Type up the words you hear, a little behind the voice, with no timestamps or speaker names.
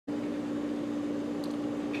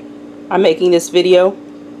I'm making this video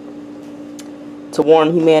to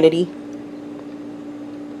warn humanity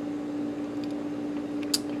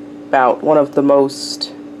about one of the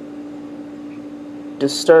most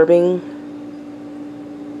disturbing,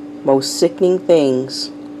 most sickening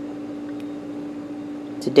things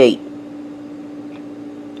to date.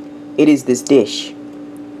 It is this dish.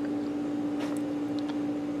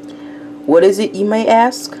 What is it, you may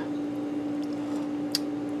ask?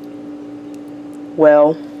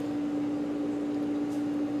 Well,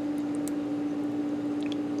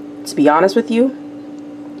 to be honest with you,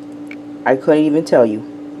 I couldn't even tell you.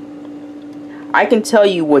 I can tell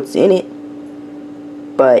you what's in it,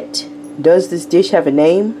 but does this dish have a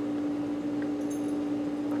name?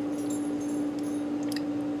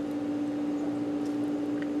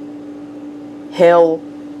 Hell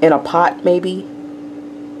in a pot, maybe?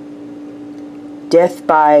 Death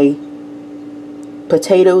by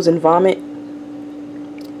potatoes and vomit?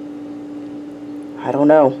 I don't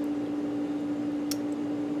know.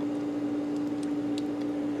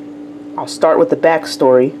 I'll start with the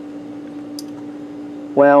backstory.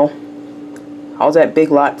 Well, I was at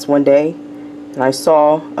Big Lots one day and I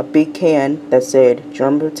saw a big can that said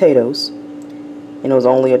German potatoes and it was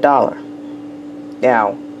only $1.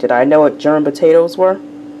 Now, did I know what German potatoes were?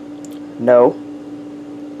 No.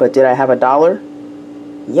 But did I have $1?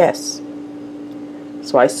 Yes.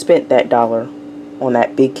 So I spent that $1 on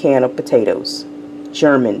that big can of potatoes.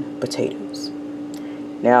 German potatoes.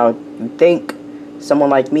 Now, you think someone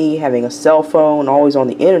like me having a cell phone, always on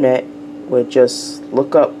the internet, would just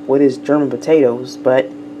look up what is German potatoes, but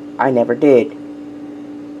I never did.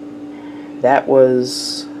 That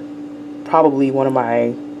was probably one of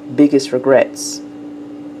my biggest regrets.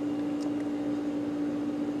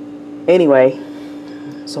 Anyway,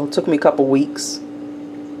 so it took me a couple weeks,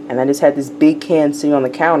 and I just had this big can sitting on the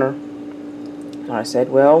counter, and I said,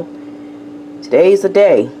 well, today's the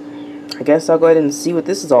day. I guess I'll go ahead and see what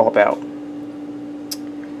this is all about.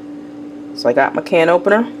 So I got my can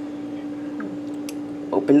opener,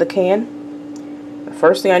 opened the can. The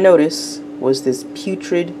first thing I noticed was this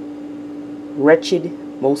putrid, wretched,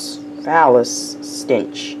 most foulest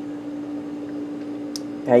stench.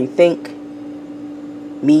 Now you think,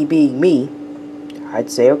 me being me, I'd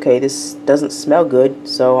say, okay, this doesn't smell good,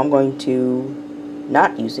 so I'm going to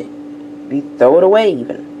not use it. Maybe throw it away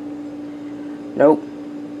even. Nope.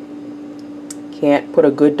 Can't put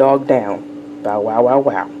a good dog down. Bow wow wow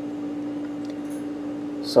wow.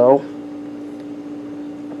 So,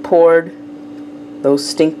 I poured those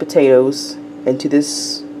stink potatoes into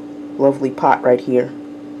this lovely pot right here.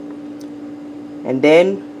 And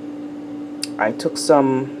then I took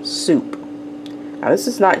some soup. Now this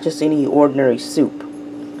is not just any ordinary soup.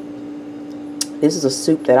 This is a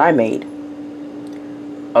soup that I made.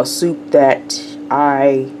 A soup that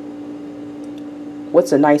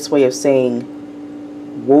what's a nice way of saying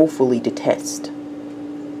woefully detest.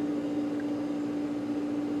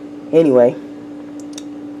 Anyway,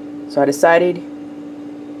 so I decided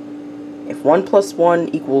if 1 + 1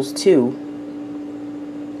 = 2,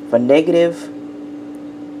 if a negative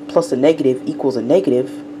plus a negative equals a negative,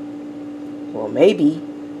 well, maybe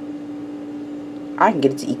I can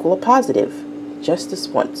get it to equal a positive just this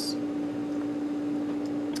once.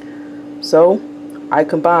 So I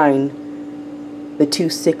combine the two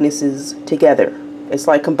sicknesses together. It's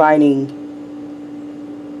like combining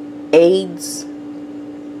AIDS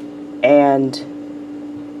and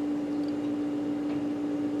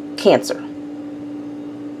cancer,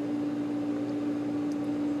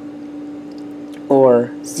 or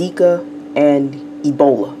Zika and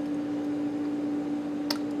Ebola.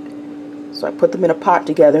 So I put them in a pot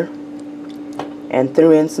together and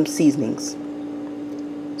threw in some seasonings.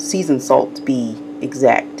 Seasoned salt to be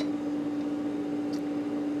exact.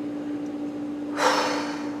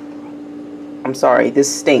 I'm sorry, this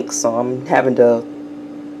stinks, so I'm having to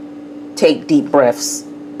take deep breaths.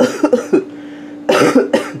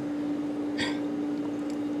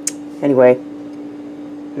 Anyway,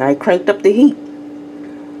 and I cranked up the heat.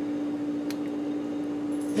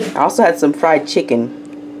 I also had some fried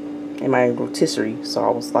chicken in my rotisserie, so I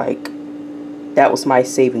was like, that was my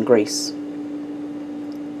saving grace.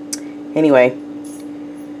 Anyway,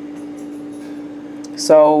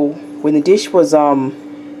 so when the dish was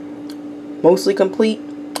mostly complete,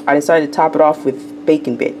 I decided to top it off with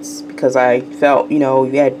bacon bits, because I felt, you know,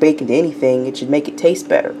 if you add bacon to anything, it should make it taste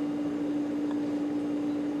better.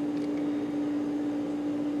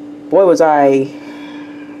 Boy, was I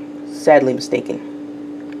sadly mistaken.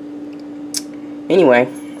 Anyway,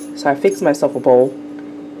 so I fixed myself a bowl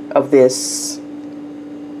of this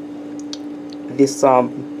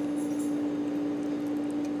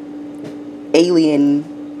alien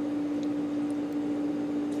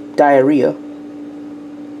diarrhea.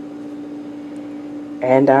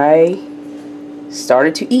 And I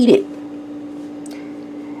started to eat it.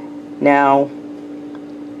 Now,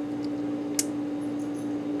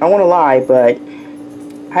 I don't want to lie, but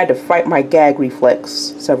I had to fight my gag reflex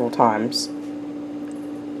several times.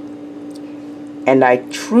 And I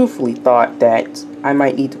truthfully thought that I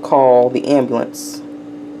might need to call the ambulance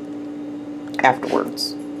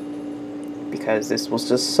afterwards. Because this was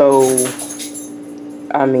just so,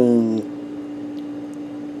 I mean,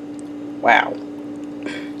 wow.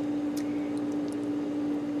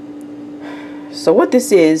 So what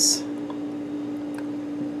this is,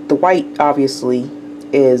 the white obviously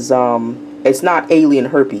is, it's not alien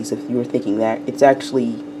herpes if you were thinking that. It's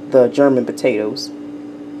actually the German potatoes.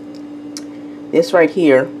 This right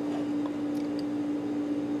here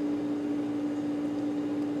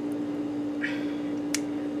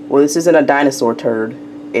well, this isn't a dinosaur turd.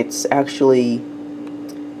 It's actually,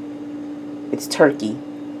 it's turkey.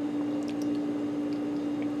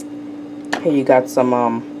 Here you got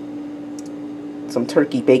some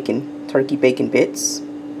turkey bacon bits.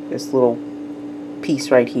 This little piece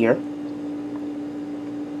right here.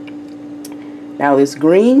 Now this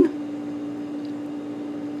green,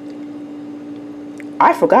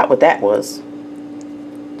 I forgot what that was.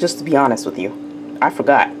 Just to be honest with you, I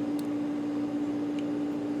forgot.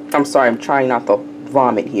 I'm sorry, I'm trying not to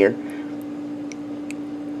vomit here.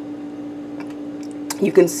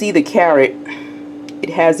 You can see the carrot. It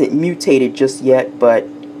hasn't mutated just yet, but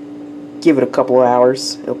give it a couple of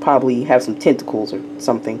hours. It'll probably have some tentacles or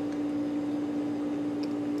something.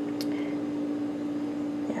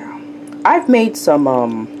 Yeah. I've made some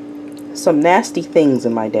nasty things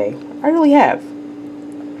in my day. I really have.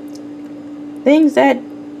 Things that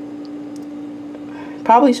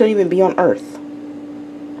probably shouldn't even be on Earth.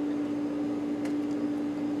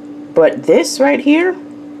 But this right here,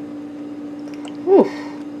 whew,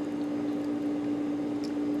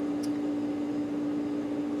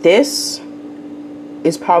 this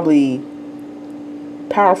is probably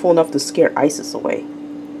powerful enough to scare ISIS away.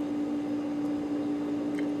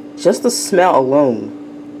 Just the smell alone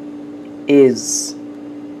is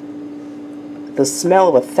the smell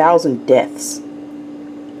of 1,000 deaths.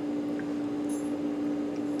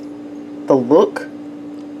 The look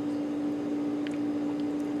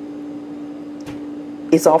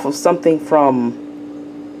is off of something from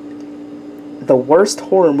the worst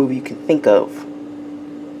horror movie you can think of.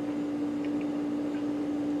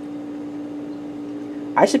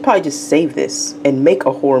 I should probably just save this and make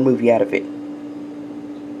a horror movie out of it.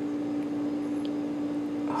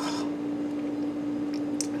 Ugh.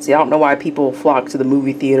 See, I don't know why people flock to the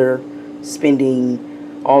movie theater,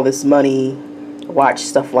 spending all this money, watch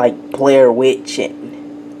stuff like Blair Witch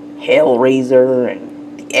and Hellraiser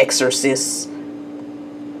and The Exorcist.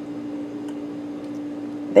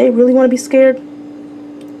 They really want to be scared?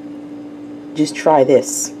 Just try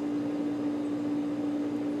this.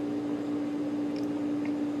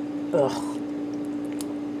 Ugh.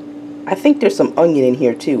 I think there's some onion in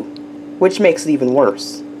here too, which makes it even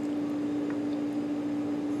worse.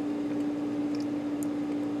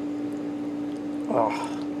 Oh.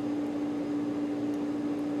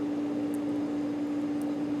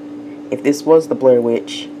 If this was the Blair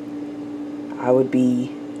Witch, I would be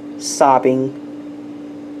sobbing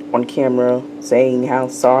on camera, saying how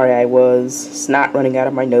sorry I was, snot running out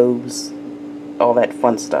of my nose, all that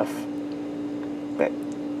fun stuff. But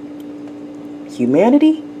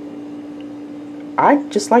humanity?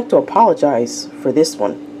 I'd just like to apologize for this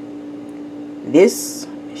one. This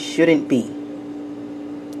shouldn't be.